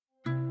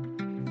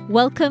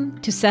Welcome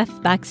to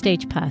SEF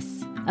Backstage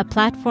Pass, a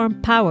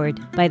platform powered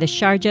by the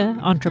Sharjah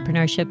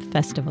Entrepreneurship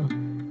Festival.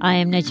 I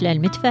am Najla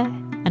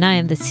Al-Mitfah, and I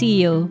am the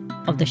CEO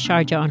of the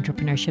Sharjah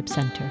Entrepreneurship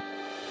Center.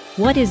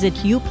 What is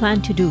it you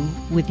plan to do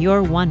with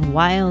your one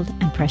wild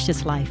and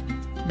precious life?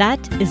 That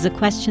is the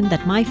question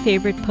that my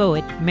favorite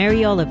poet,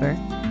 Mary Oliver,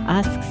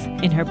 asks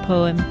in her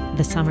poem,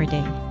 The Summer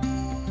Day.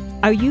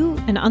 Are you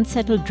an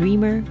unsettled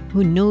dreamer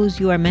who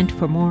knows you are meant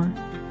for more?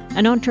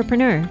 An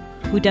entrepreneur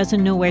who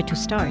doesn't know where to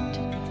start?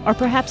 Or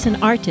perhaps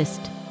an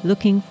artist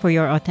looking for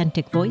your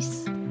authentic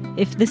voice?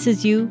 If this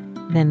is you,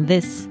 then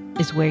this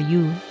is where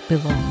you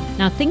belong.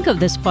 Now think of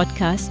this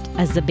podcast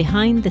as the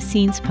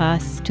behind-the-scenes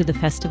pass to the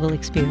festival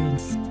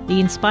experience. The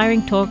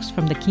inspiring talks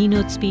from the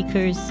keynote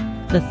speakers,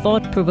 the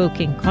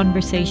thought-provoking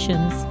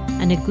conversations,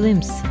 and a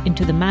glimpse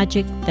into the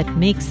magic that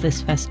makes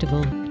this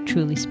festival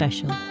truly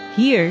special.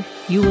 Here,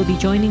 you will be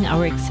joining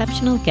our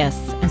exceptional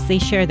guests as they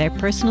share their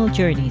personal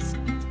journeys,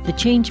 the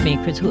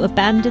changemakers who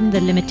abandon the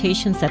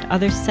limitations that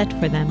others set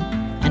for them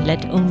and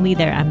let only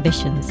their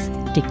ambitions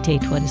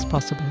dictate what is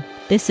possible.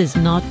 This is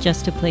not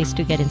just a place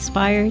to get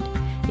inspired,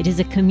 it is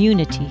a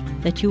community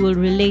that you will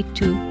relate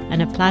to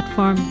and a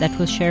platform that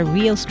will share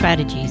real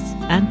strategies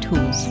and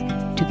tools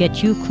to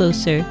get you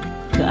closer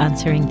to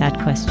answering that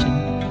question.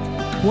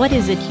 What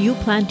is it you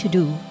plan to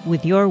do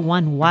with your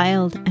one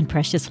wild and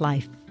precious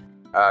life?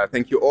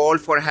 Thank you all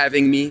for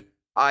having me.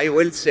 I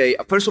will say,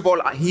 first of all,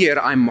 here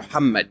I'm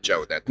Muhammad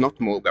Gawdat, not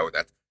Mo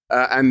Gawdat.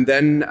 And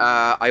then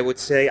I would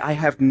say I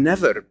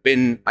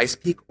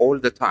speak all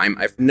the time.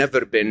 I've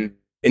never been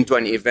into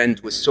an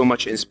event with so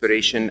much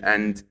inspiration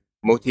and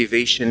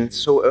motivation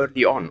so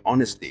early on,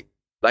 honestly.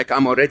 Like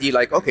I'm already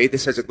like, okay,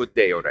 this is a good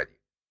day already.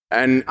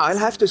 And I'll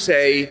have to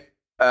say,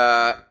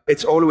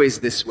 it's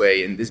always this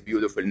way in this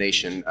beautiful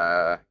nation.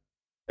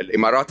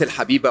 Al-Imarat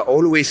al-Habiba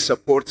always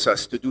supports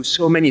us to do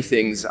so many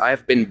things.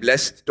 I've been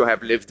blessed to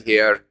have lived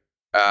here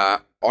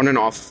on and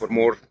off for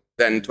more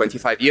than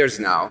 25 years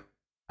now.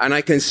 And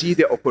I can see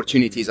the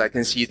opportunities. I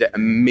can see the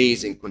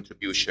amazing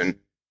contribution.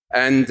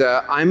 And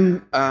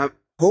I'm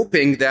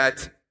hoping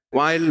that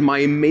while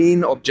my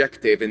main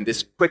objective in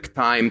this quick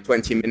time,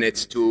 20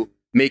 minutes to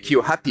make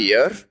you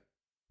happier,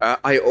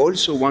 I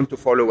also want to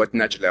follow what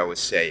Najla was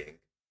saying.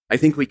 I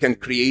think we can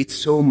create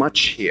so much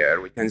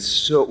here. We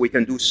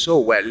can do so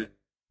well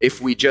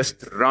if we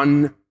just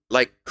run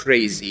like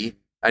crazy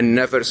and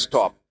never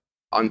stop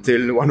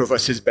until one of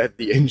us is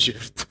badly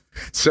injured.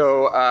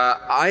 So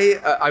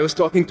I was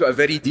talking to a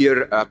very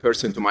dear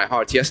person to my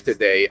heart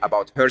yesterday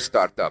about her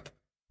startup.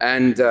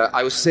 And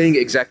I was saying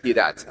exactly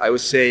that. I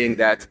was saying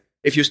that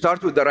if you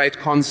start with the right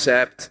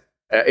concept,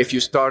 if you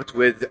start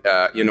with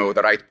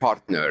the right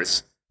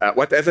partners,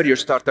 whatever your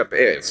startup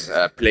is,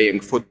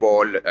 playing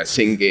football,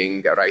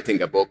 singing,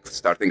 writing a book,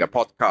 starting a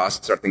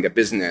podcast, starting a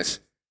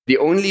business, the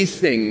only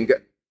thing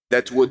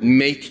that would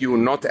make you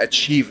not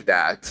achieve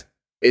that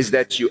is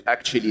that you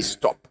actually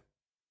stop.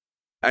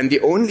 And the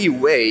only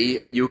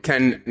way you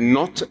can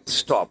not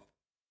stop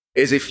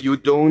is if you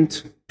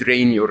don't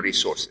drain your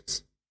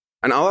resources.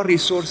 And our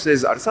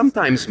resources are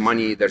sometimes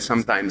money, they're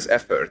sometimes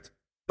effort,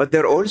 but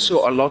they're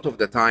also a lot of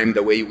the time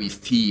the way we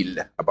feel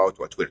about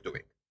what we're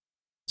doing.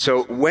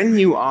 So when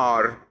you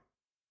are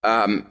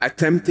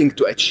attempting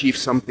to achieve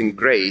something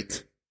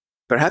great,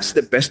 perhaps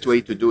the best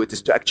way to do it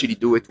is to actually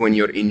do it when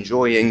you're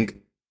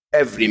enjoying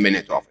every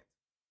minute of it,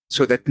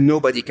 so that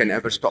nobody can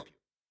ever stop you.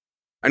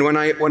 And when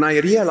I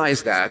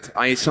realize that,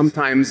 I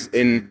sometimes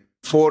in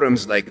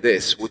forums like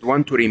this would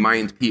want to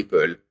remind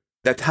people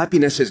that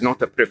happiness is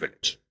not a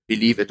privilege,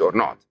 believe it or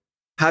not.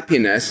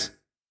 Happiness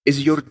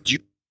is your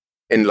duty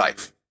in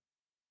life.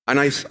 And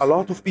a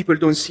lot of people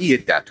don't see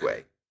it that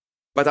way.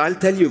 But I'll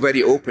tell you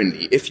very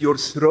openly, if your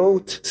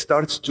throat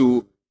starts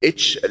to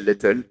itch a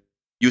little,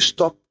 you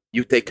stop,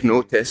 you take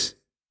notice,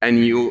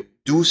 and you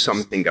do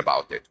something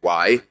about it.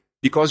 Why?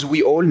 Because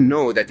we all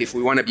know that if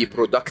we want to be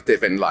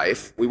productive in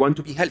life, we want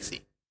to be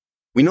healthy.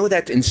 We know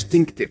that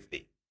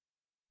instinctively.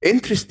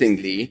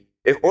 Interestingly,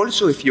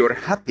 if you're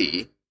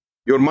happy,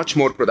 you're much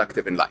more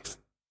productive in life.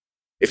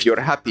 If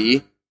you're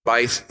happy,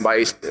 by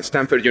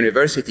Stanford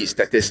University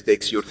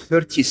statistics, you're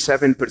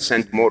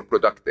 37% more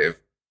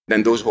productive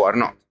than those who are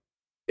not.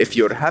 If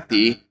you're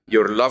happy,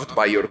 you're loved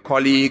by your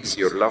colleagues,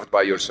 you're loved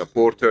by your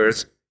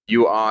supporters,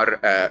 you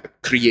are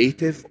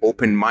creative,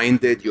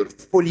 open-minded, you're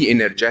fully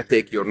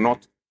energetic, you're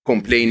not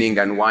complaining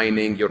and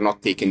whining, you're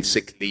not taking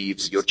sick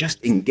leaves, you're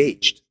just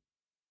engaged.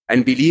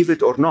 And believe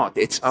it or not,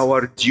 it's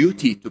our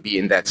duty to be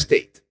in that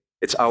state.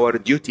 It's our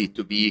duty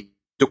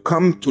to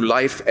come to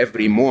life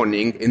every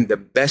morning in the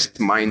best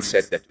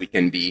mindset that we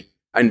can be.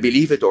 And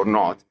believe it or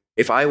not,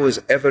 if I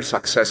was ever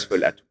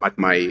successful at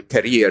my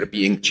career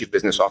being Chief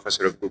Business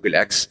Officer of Google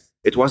X,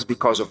 it was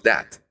because of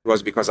that. It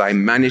was because I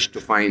managed to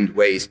find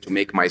ways to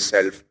make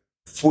myself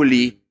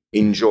fully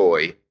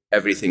enjoy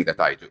everything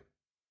that I do.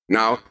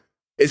 Now,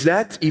 is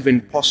that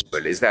even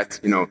possible? Is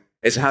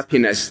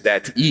happiness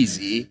that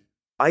easy?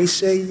 I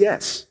say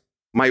yes.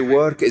 My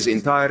work is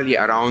entirely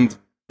around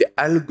the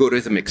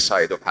algorithmic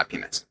side of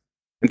happiness.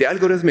 And the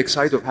algorithmic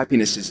side of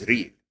happiness is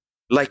real.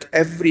 like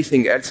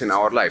everything else in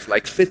our life,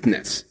 like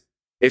fitness.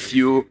 If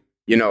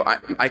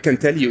I can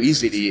tell you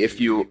easily, if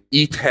you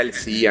eat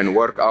healthy and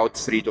work out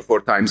 3 to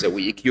 4 times a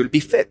week, you'll be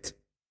fit,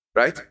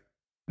 right?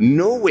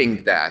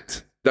 Knowing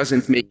that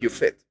doesn't make you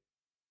fit.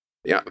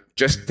 Yeah,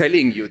 just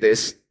telling you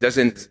this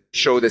doesn't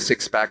show the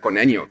six-pack on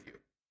any of you,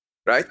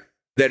 right?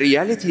 The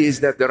reality is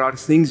that there are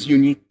things you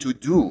need to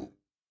do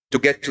to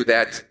get to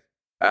that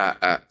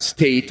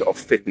state of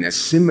fitness.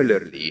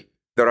 Similarly,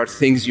 there are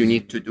things you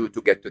need to do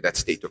to get to that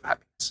state of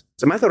happiness.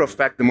 As a matter of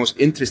fact, the most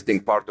interesting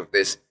part of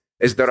this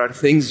is there are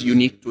things you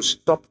need to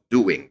stop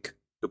doing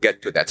to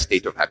get to that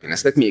state of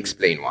happiness. Let me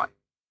explain why.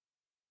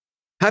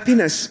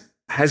 Happiness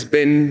has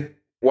been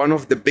one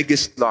of the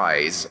biggest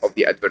lies of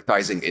the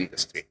advertising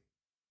industry.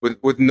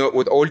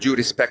 With all due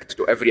respect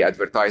to every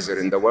advertiser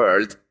in the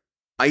world,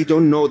 I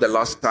don't know the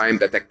last time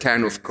that a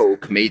can of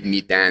Coke made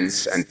me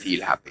dance and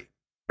feel happy,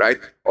 right?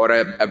 Or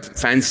a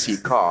fancy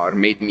car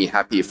made me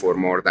happy for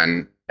more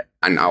than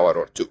an hour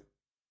or two,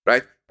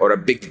 right? Or a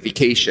big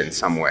vacation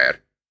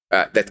somewhere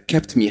that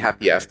kept me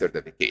happy after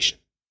the vacation.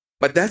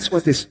 But that's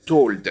what is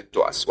told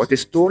to us. What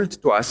is told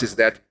to us is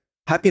that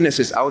happiness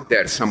is out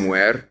there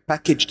somewhere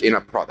packaged in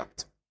a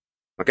product,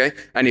 okay?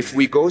 And if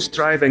we go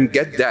strive and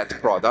get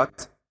that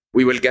product,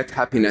 we will get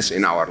happiness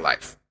in our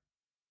life.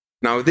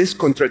 Now, this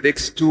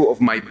contradicts two of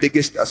my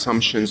biggest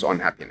assumptions on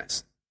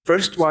happiness.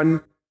 First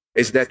one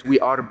is that we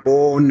are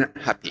born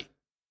happy.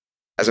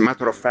 As a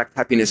matter of fact,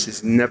 happiness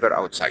is never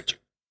outside you.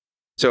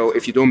 So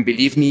if you don't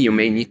believe me, you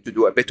may need to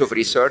do a bit of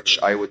research.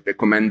 I would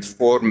recommend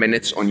 4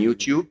 minutes on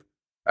YouTube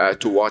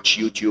to watch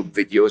YouTube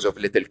videos of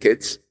little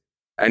kids.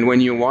 And when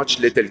you watch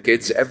little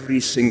kids, every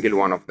single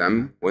one of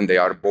them, when they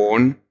are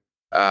born,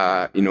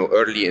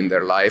 early in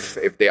their life,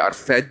 if they are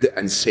fed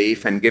and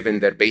safe and given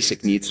their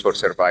basic needs for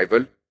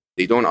survival,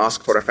 they don't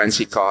ask for a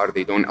fancy car,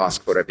 they don't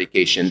ask for a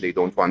vacation, they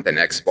don't want an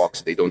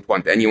Xbox, they don't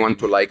want anyone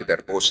to like their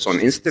posts on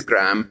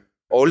Instagram.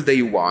 All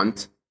they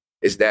want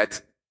is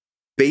that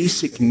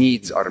basic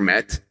needs are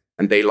met,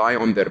 and they lie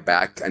on their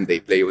back and they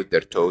play with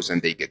their toes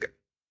and they giggle.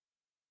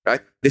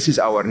 Right? This is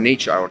our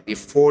nature, our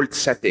default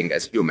setting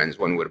as humans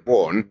when we're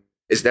born,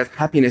 is that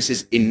happiness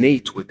is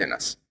innate within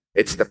us.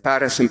 It's the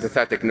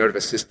parasympathetic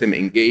nervous system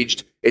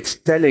engaged. It's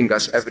telling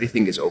us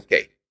everything is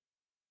okay.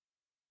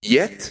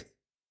 Yet,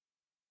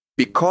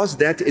 because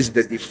that is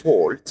the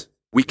default,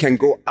 we can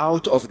go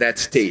out of that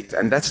state.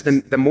 And that's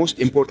the most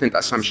important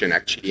assumption,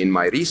 actually, in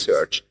my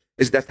research,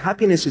 is that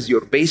happiness is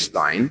your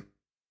baseline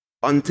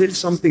until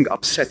something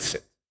upsets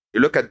it. You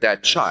look at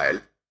that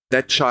child,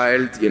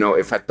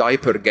 if a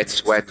diaper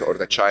gets wet or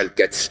the child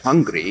gets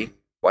hungry,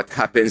 what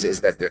happens is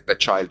that the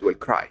child will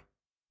cry.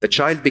 The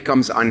child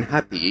becomes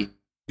unhappy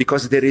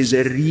because there is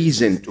a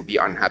reason to be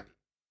unhappy.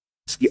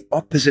 It's the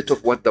opposite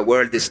of what the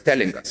world is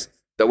telling us.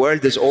 The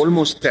world is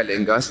almost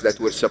telling us that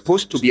we're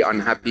supposed to be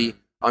unhappy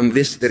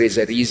unless there is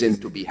a reason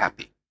to be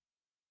happy.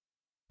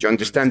 Do you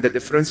understand the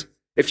difference?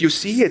 If you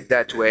see it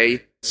that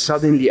way,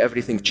 suddenly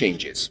everything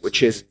changes,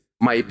 which is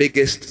my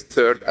biggest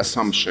third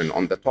assumption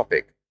on the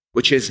topic,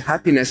 which is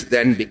happiness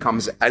then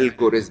becomes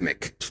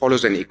algorithmic. It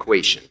follows an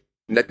equation.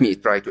 Let me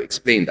try to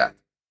explain that.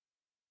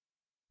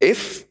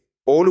 If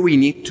all we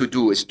need to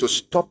do is to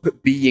stop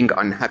being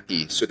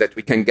unhappy so that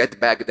we can get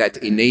back that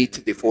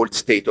innate default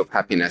state of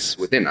happiness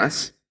within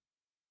us,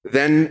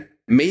 then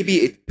maybe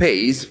it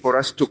pays for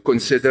us to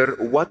consider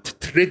what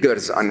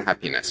triggers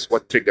unhappiness,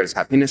 what triggers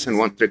happiness and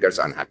what triggers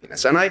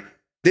unhappiness. And I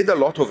did a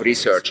lot of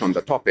research on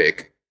the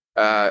topic.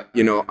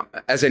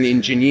 As an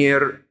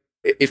engineer,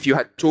 if you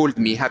had told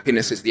me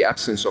happiness is the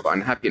absence of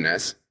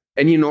unhappiness,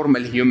 any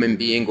normal human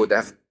being would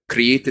have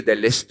created a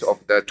list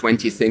of the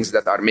 20 things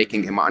that are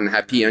making him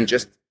unhappy and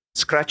just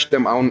scratched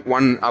them out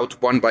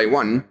one by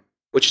one,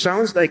 which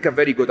sounds like a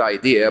very good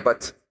idea,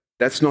 but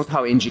that's not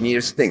how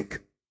engineers think.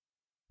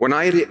 When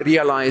I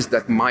realized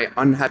that my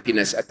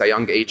unhappiness at a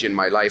young age in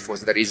my life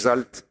was the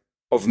result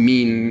of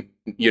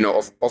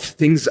of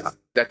things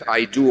that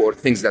I do or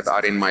things that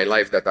are in my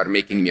life that are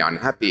making me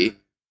unhappy,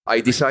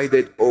 I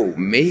decided,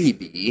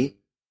 maybe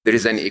there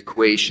is an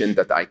equation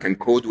that I can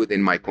code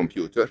within my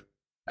computer,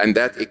 and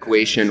that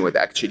equation would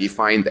actually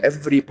find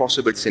every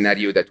possible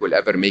scenario that will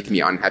ever make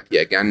me unhappy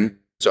again,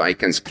 so I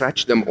can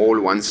scratch them all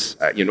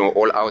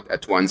all out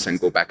at once and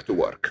go back to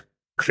work.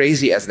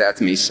 Crazy as that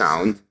may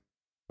sound,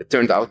 it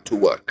turned out to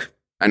work.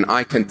 And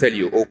I can tell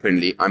you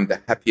openly, I'm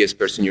the happiest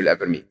person you'll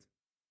ever meet.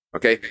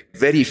 Okay?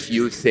 Very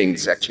few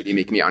things actually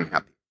make me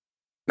unhappy.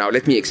 Now,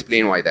 let me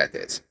explain why that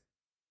is.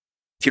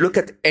 If you look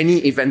at any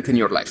event in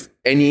your life,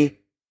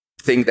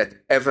 anything that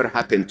ever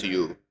happened to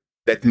you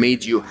that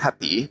made you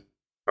happy,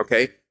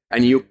 okay,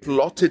 and you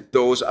plotted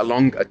those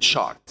along a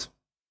chart.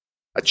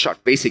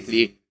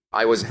 Basically,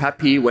 I was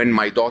happy when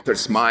my daughter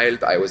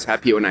smiled. I was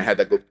happy when I had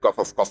a good cup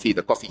of coffee.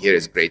 The coffee here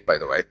is great, by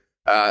the way.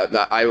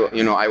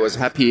 I was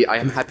happy. I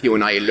am happy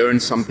when I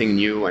learned something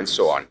new, and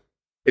so on.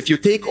 If you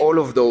take all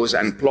of those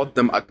and plot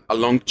them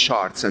along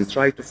charts and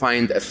try to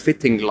find a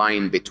fitting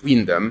line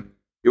between them,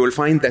 you will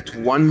find that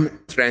one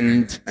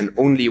trend and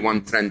only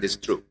one trend is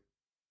true.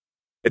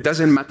 It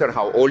doesn't matter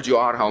how old you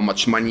are, how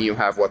much money you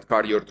have, what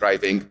car you're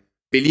driving.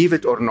 believe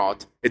it or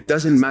not, it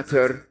doesn't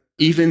matter.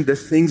 Even the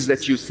things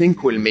that you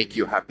think will make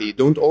you happy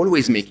don't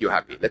always make you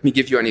happy. Let me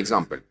give you an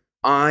example.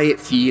 I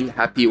feel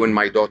happy when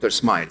my daughter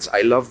smiles.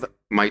 I love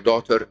my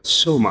daughter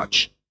so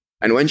much.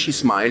 And when she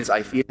smiles,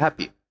 I feel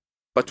happy.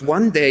 But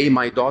one day,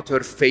 my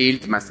daughter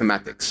failed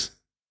mathematics.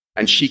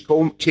 And she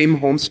came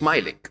home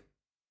smiling.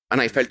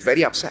 And I felt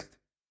very upset.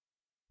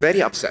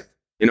 Very upset.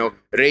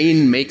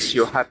 Rain makes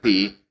you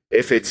happy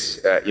if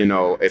it's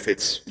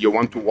you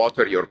want to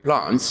water your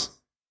plants.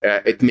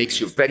 It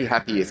makes you very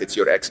happy if it's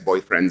your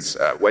ex-boyfriend's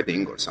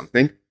wedding or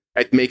something.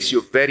 It makes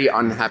you very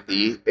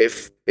unhappy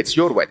if it's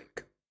your wedding.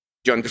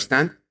 Do you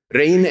understand?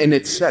 Rain in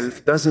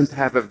itself doesn't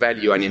have a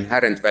value, an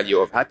inherent value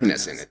of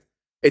happiness in it.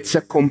 It's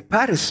a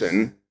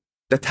comparison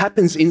that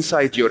happens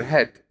inside your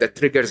head that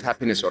triggers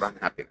happiness or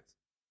unhappiness.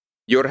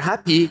 You're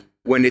happy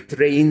when it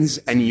rains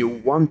and you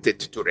want it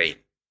to rain.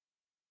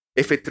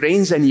 If it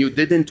rains and you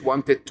didn't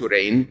want it to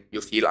rain,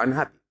 you feel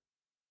unhappy.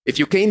 If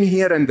you came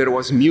here and there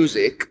was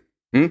music,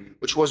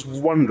 which was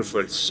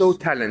wonderful, so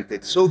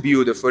talented, so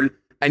beautiful,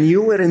 and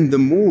you were in the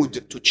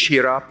mood to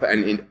cheer up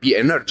and be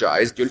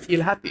energized, you'll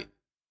feel happy.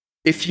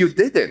 If you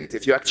didn't,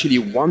 if you actually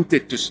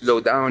wanted to slow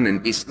down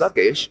and be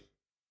sluggish,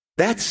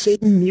 that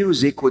same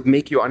music would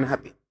make you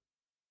unhappy.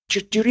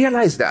 Do you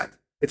realize that?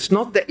 It's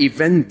not the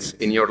event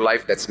in your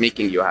life that's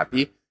making you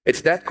happy.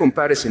 It's that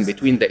comparison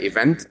between the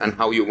event and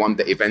how you want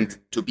the event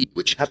to be,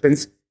 which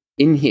happens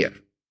in here.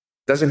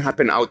 It doesn't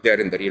happen out there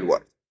in the real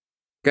world.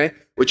 Okay?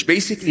 Which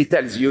basically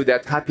tells you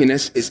that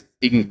happiness is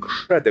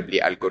incredibly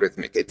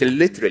algorithmic. It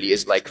literally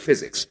is like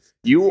physics.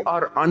 You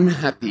are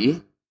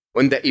unhappy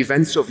when the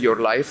events of your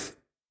life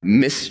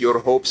miss your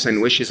hopes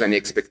and wishes and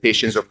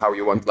expectations of how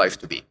you want life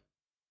to be.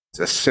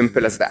 It's as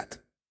simple as that.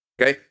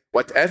 Okay?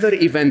 Whatever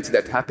event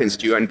that happens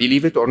to you, and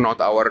believe it or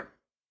not, our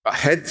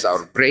heads,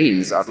 our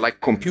brains are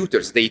like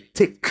computers. They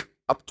tick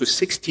up to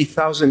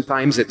 60,000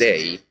 times a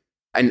day.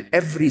 And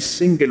every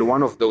single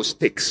one of those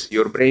ticks,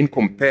 your brain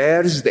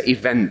compares the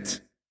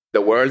event, the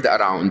world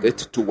around it,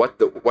 to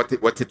what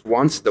it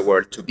wants the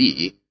world to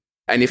be.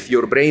 And if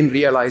your brain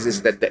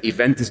realizes that the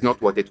event is not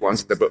what it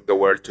wants the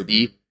world to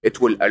be, it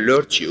will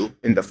alert you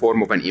in the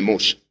form of an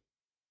emotion.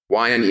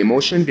 Why an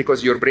emotion?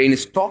 Because your brain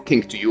is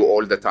talking to you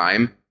all the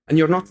time and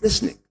you're not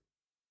listening.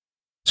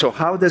 So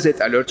how does it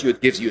alert you? It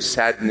gives you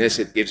sadness,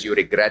 it gives you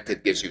regret,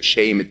 it gives you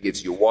shame, it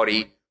gives you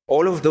worry.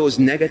 All of those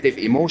negative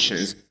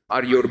emotions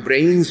are your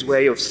brain's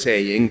way of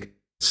saying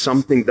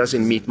something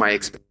doesn't meet my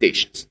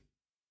expectations.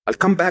 I'll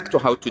come back to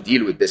how to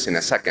deal with this in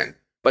a second.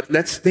 But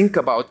let's think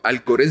about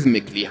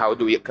algorithmically, how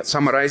do we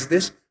summarize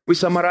this? We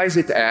summarize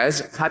it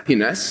as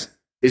happiness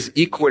is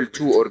equal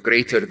to or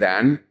greater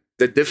than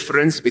the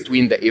difference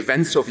between the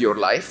events of your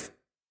life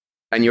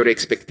and your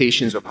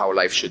expectations of how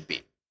life should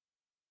be.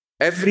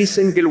 Every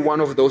single one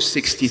of those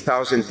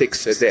 60,000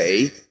 ticks a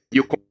day,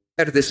 you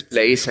compare this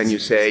place and you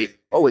say,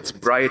 oh, it's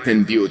bright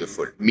and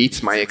beautiful,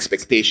 meets my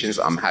expectations,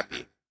 I'm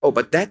happy. Oh,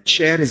 but that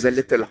chair is a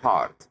little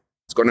hard.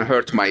 It's going to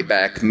hurt my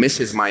back,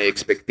 misses my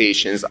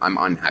expectations, I'm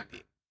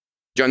unhappy.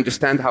 Do you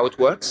understand how it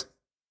works?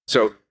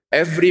 So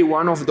every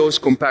one of those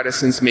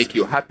comparisons make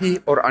you happy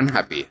or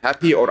unhappy,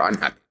 happy or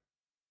unhappy.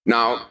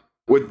 Now,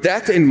 with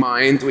that in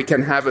mind, we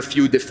can have a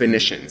few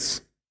definitions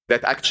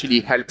that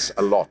actually helps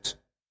a lot.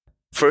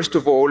 First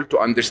of all, to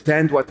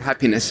understand what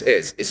happiness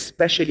is,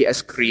 especially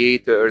as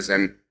creators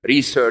and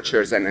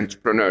researchers and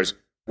entrepreneurs.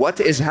 What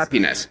is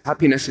happiness?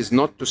 Happiness is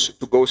not to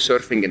go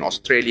surfing in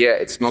Australia.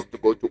 It's not to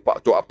go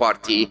to a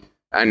party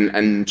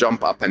and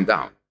jump up and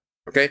down.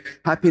 Okay?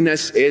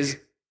 Happiness is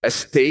a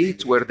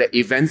state where the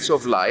events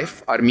of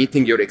life are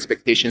meeting your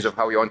expectations of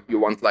how you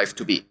want life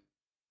to be.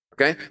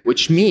 Okay?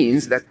 Which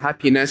means that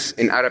happiness,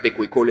 in Arabic,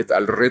 we call it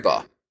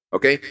al-rida.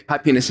 Okay?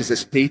 Happiness is a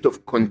state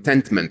of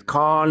contentment,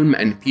 calm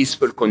and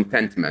peaceful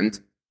contentment,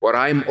 where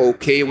I'm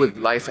okay with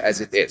life as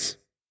it is.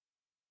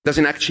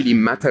 Doesn't actually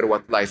matter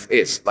what life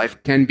is.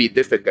 Life can be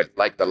difficult,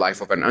 like the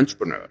life of an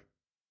entrepreneur,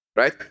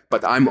 right?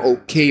 But I'm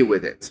okay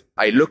with it.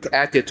 I look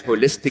at it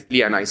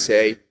holistically and I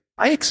say,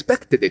 I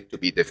expected it to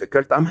be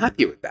difficult. I'm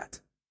happy with that.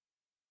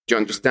 Do you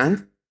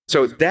understand?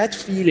 So that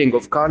feeling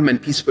of calm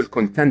and peaceful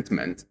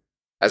contentment,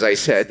 as I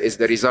said, is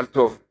the result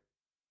of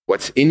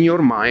what's in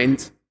your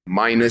mind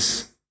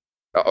minus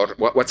or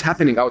what's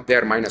happening out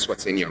there minus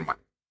what's in your mind.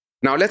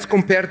 Now let's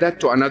compare that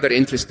to another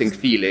interesting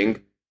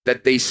feeling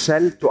that they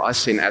sell to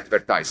us in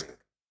advertising,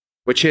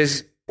 which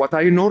is what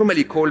I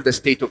normally call the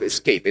state of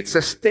escape. It's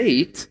a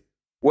state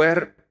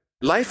where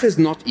life is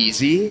not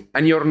easy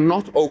and you're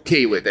not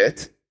okay with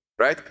it,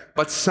 right?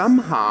 But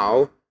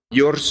somehow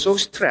you're so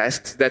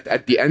stressed that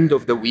at the end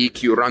of the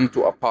week you run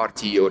to a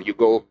party or you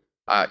go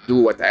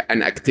do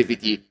an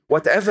activity.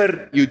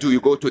 Whatever you do,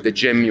 you go to the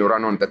gym, you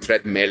run on the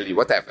treadmill,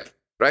 whatever.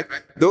 Right?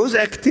 Those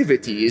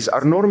activities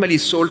are normally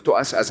sold to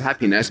us as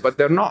happiness, but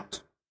they're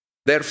not.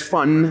 They're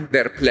fun,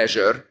 they're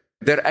pleasure,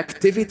 they're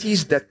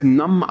activities that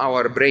numb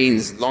our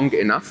brains long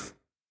enough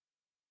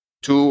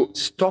to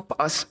stop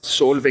us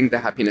solving the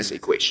happiness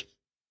equation.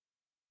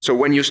 So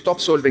when you stop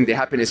solving the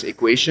happiness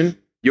equation,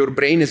 your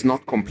brain is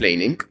not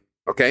complaining,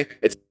 okay?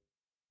 It's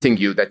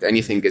you that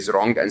anything is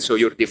wrong, and so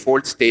your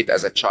default state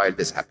as a child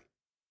is happy.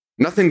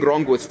 Nothing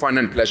wrong with fun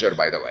and pleasure,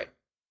 by the way.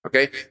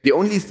 Okay? The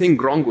only thing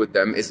wrong with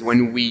them is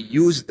when we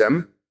use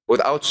them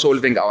without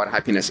solving our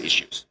happiness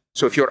issues.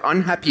 So if you're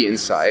unhappy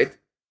inside,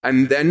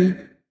 and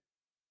then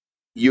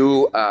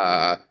you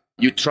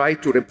try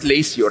to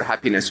replace your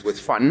happiness with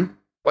fun,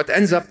 what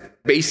ends up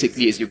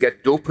basically is you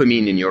get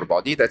dopamine in your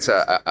body. That's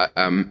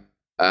an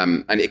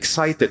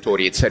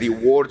excitatory, it's a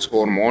rewards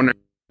hormone.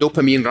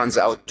 Dopamine runs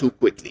out too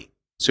quickly.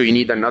 So you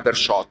need another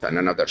shot and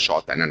another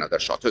shot and another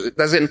shot. So it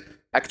doesn't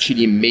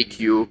actually make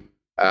you,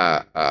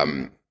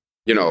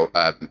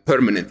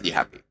 permanently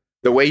happy.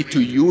 The way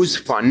to use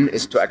fun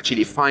is to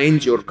actually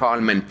find your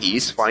calm and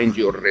peace, find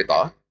your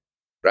rida,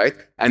 right?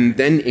 And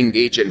then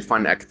engage in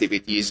fun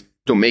activities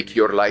to make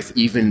your life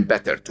even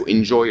better, to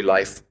enjoy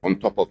life on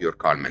top of your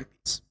calm and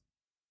peace.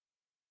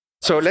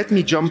 So let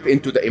me jump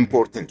into the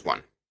important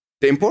one.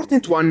 The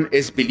important one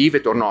is, believe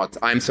it or not,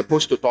 I'm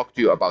supposed to talk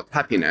to you about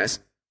happiness,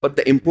 but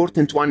the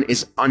important one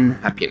is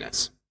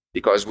unhappiness.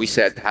 Because we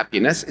said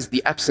happiness is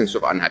the absence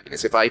of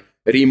unhappiness. If I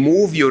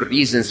remove your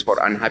reasons for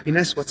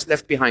unhappiness, what's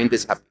left behind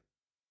is happiness.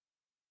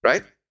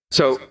 Right?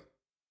 So,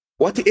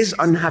 what is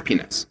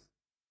unhappiness?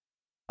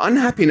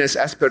 Unhappiness,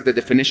 as per the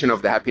definition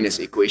of the happiness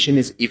equation,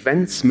 is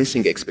events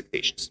missing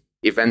expectations.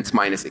 Events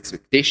minus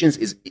expectations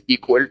is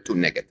equal to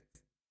negative.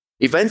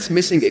 Events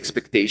missing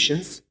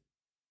expectations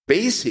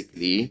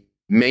basically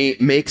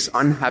makes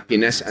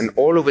unhappiness and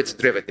all of its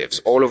derivatives,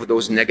 all of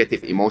those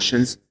negative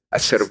emotions, a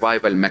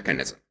survival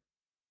mechanism.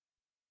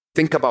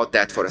 Think about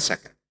that for a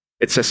second.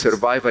 It's a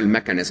survival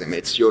mechanism.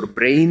 It's your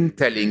brain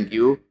telling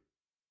you,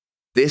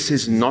 this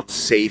is not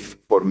safe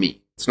for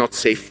me. It's not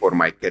safe for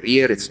my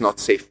career. It's not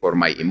safe for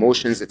my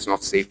emotions. It's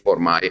not safe for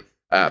my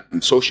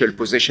social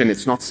position.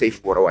 It's not safe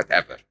for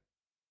whatever.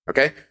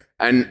 Okay?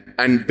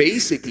 And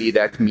basically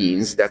that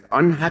means that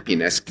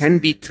unhappiness can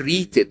be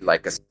treated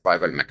like a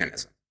survival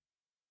mechanism.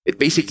 It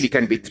basically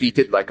can be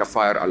treated like a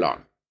fire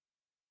alarm.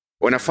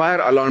 When a fire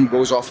alarm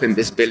goes off in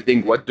this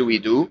building, what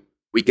do?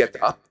 We get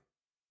up,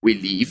 we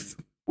leave,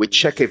 we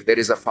check if there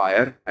is a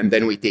fire, and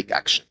then we take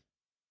action.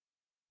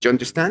 Do you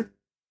understand?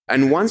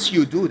 And once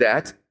you do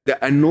that,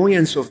 the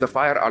annoyance of the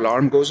fire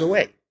alarm goes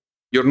away.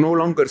 You're no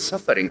longer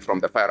suffering from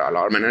the fire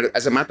alarm. And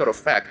as a matter of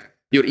fact,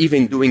 you're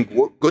even doing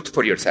good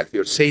for yourself.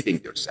 You're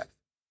saving yourself.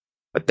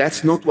 But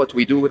that's not what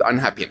we do with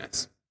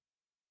unhappiness.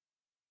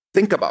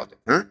 Think about it.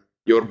 Huh?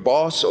 Your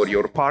boss or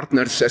your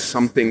partner says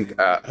something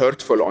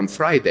hurtful on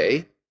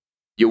Friday.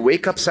 You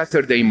wake up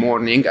Saturday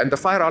morning and the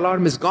fire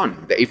alarm is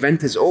gone. The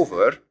event is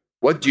over.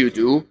 What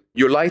do?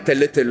 You light a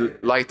little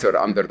lighter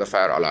under the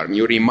fire alarm.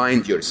 You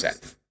remind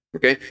yourself.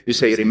 Okay? You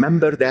say,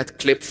 remember that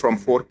clip from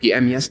 4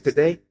 p.m.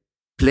 yesterday?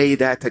 Play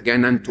that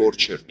again and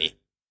torture me.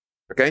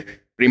 Okay?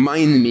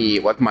 Remind me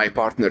what my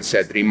partner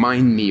said.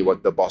 Remind me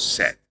what the boss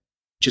said.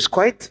 Which is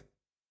quite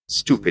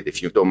stupid,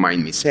 if you don't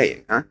mind me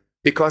saying, huh?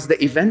 Because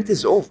the event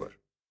is over.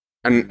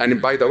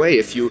 And by the way,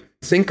 if you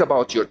think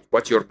about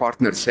what your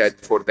partner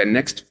said for the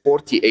next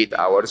 48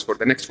 hours, for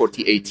the next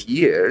 48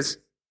 years,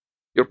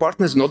 your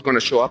partner is not going to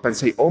show up and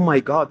say, oh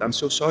my God, I'm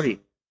so sorry.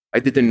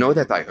 I didn't know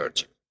that I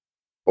hurt you.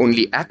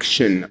 Only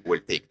action will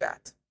take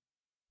that,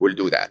 will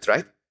do that,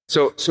 right?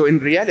 So in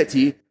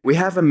reality, we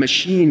have a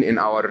machine in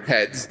our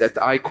heads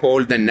that I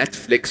call the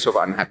Netflix of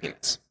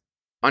unhappiness.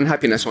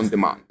 Unhappiness on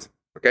demand,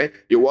 okay?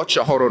 You watch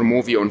a horror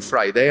movie on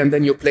Friday, and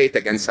then you play it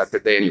again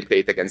Saturday, and you play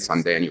it again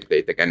Sunday, and you play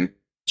it again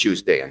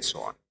Tuesday, and so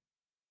on.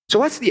 So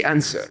what's the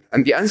answer?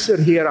 And the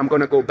answer here, I'm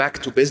going to go back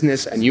to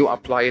business, and you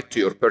apply it to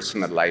your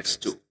personal lives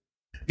too.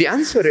 The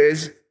answer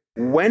is,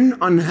 when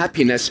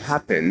unhappiness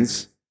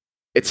happens,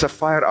 it's a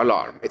fire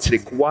alarm. It's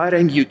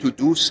requiring you to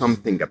do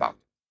something about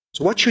it.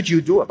 So what should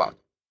you do about it?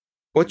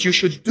 What you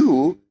should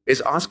do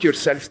is ask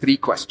yourself 3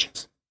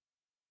 questions.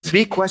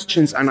 3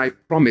 questions, and I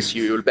promise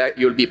you,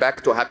 you'll be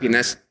back to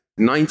happiness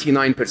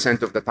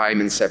 99% of the time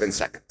in 7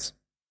 seconds.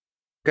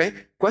 Okay?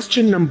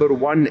 Question number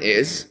 1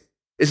 is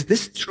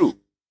this true?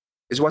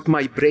 Is what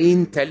my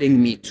brain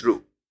telling me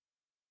true?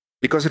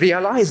 Because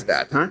realize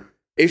that, huh?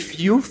 If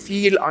you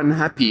feel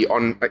unhappy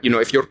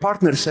if your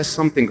partner says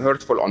something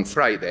hurtful on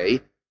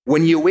Friday,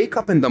 when you wake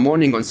up in the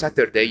morning on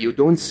Saturday, you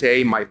don't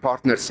say, my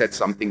partner said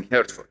something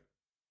hurtful.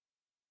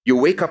 You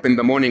wake up in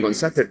the morning on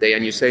Saturday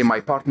and you say, my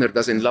partner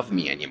doesn't love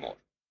me anymore.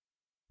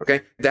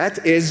 Okay?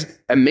 That is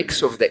a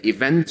mix of the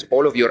event,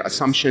 all of your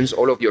assumptions,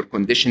 all of your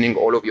conditioning,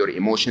 all of your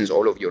emotions,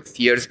 all of your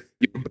fears.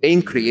 Your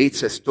brain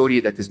creates a story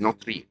that is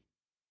not real.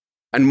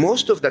 And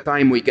most of the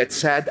time we get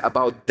sad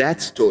about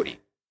that story.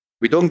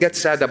 We don't get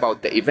sad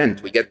about the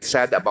event. We get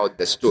sad about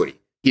the story.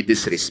 He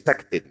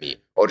disrespected me,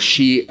 or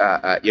she,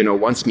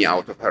 wants me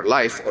out of her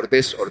life, or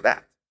this or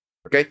that.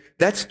 Okay?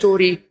 That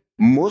story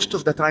most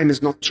of the time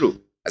is not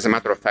true. As a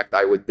matter of fact,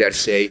 I would dare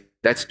say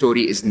that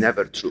story is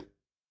never true.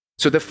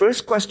 So the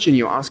first question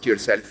you ask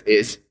yourself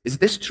is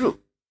this true?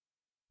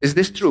 Is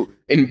this true?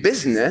 In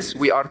business,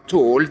 we are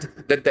told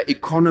that the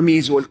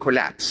economies will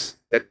collapse,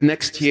 that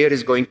next year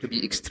is going to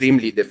be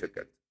extremely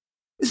difficult.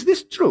 Is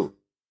this true?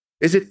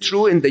 Is it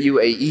true in the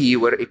UAE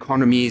where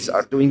economies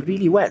are doing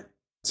really well?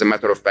 As a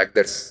matter of fact,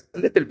 there's a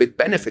little bit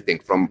benefiting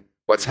from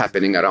what's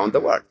happening around the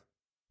world.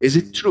 Is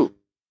it true?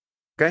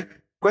 Okay?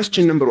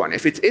 Question number one.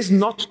 If it is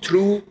not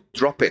true,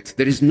 drop it.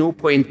 There is no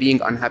point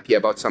being unhappy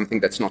about something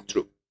that's not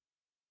true.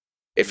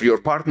 If your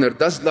partner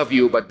does love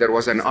you, but there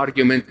was an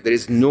argument, there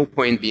is no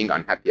point being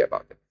unhappy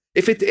about it.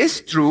 If it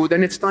is true,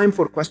 then it's time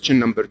for question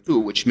number two,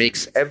 which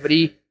makes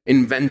every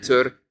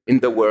inventor in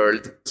the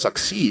world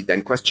succeed.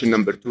 And question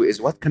number two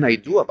is, what can I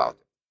do about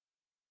it?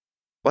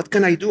 What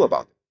can I do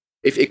about it?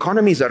 If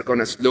economies are going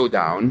to slow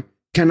down,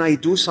 can I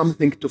do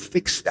something to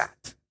fix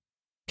that?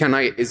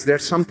 Is there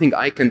something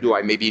I can do?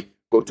 I maybe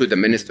go to the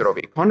Minister of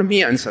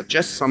Economy and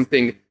suggest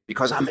something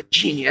because I'm a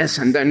genius,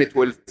 and then it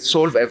will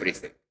solve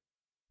everything.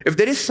 If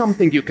there is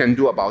something you can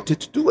do about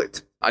it, do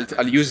it.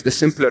 I'll use the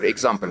simpler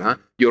example.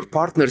 Your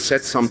partner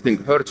said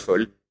something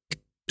hurtful.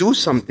 Do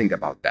something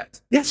about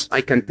that. Yes,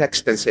 I can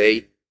text and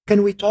say,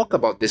 can we talk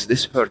about this?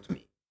 This hurt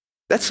me.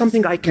 That's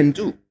something I can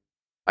do.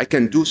 I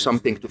can do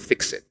something to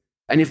fix it.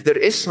 And if there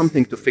is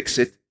something to fix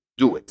it,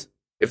 do it.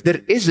 If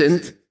there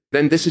isn't,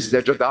 then this is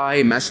the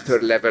Jedi master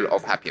level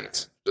of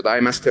happiness.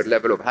 Jedi master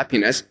level of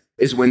happiness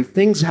is when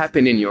things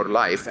happen in your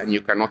life and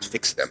you cannot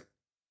fix them.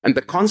 And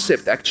the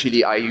concept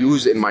actually I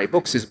use in my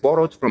books is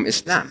borrowed from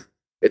Islam.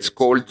 It's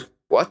called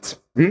what?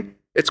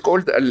 It's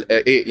called Islam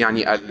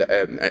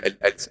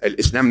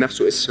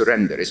nafsu is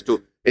surrender, is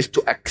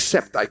to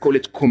accept. I call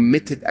it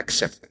committed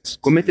acceptance.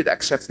 Committed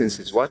acceptance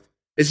is what?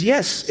 Is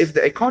yes, if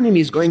the economy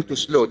is going to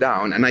slow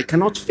down and I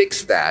cannot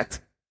fix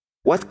that,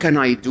 what can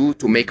I do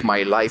to make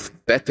my life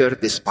better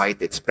despite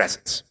its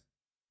presence?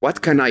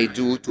 What can I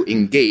do to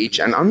engage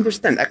and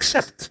understand,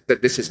 accept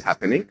that this is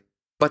happening,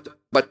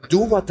 but do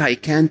what I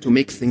can to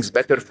make things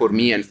better for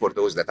me and for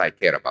those that I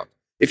care about?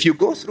 If you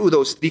go through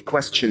those three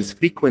questions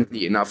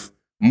frequently enough,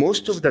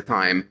 most of the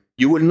time,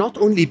 you will not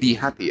only be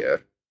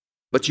happier,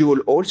 but you will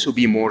also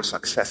be more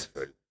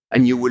successful.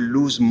 And you will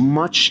lose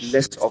much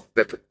less of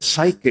the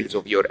cycles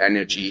of your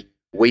energy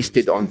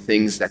wasted on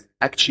things that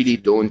actually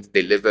don't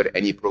deliver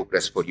any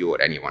progress for you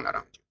or anyone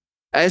around you.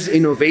 As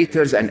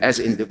innovators and as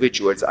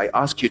individuals, I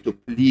ask you to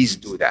please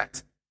do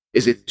that.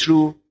 Is it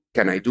true?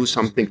 Can I do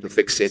something to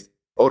fix it?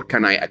 Or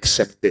can I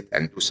accept it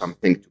and do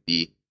something to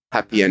be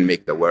happy and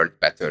make the world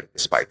better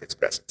despite its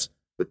presence?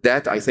 With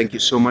that, I thank you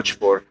so much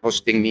for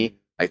hosting me.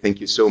 I thank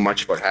you so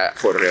much for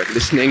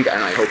listening,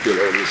 and I hope you'll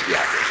always be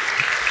happy.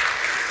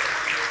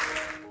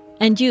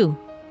 And you,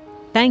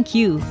 thank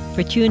you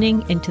for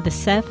tuning into the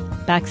CEF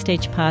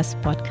Backstage Pass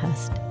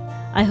podcast.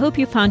 I hope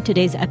you found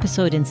today's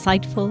episode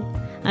insightful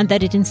and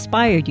that it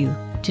inspired you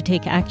to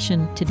take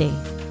action today.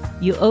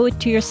 You owe it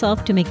to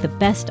yourself to make the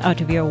best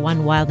out of your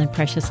one wild and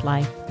precious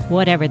life,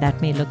 whatever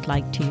that may look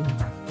like to you.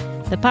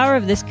 The power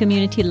of this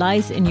community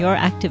lies in your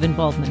active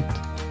involvement.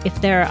 If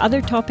there are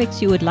other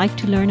topics you would like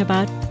to learn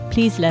about,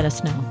 please let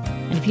us know.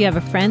 And if you have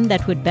a friend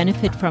that would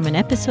benefit from an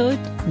episode,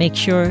 make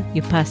sure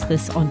you pass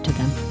this on to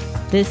them.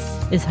 This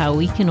is how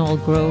we can all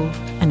grow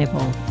and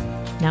evolve.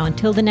 Now,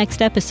 until the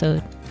next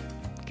episode,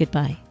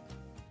 goodbye.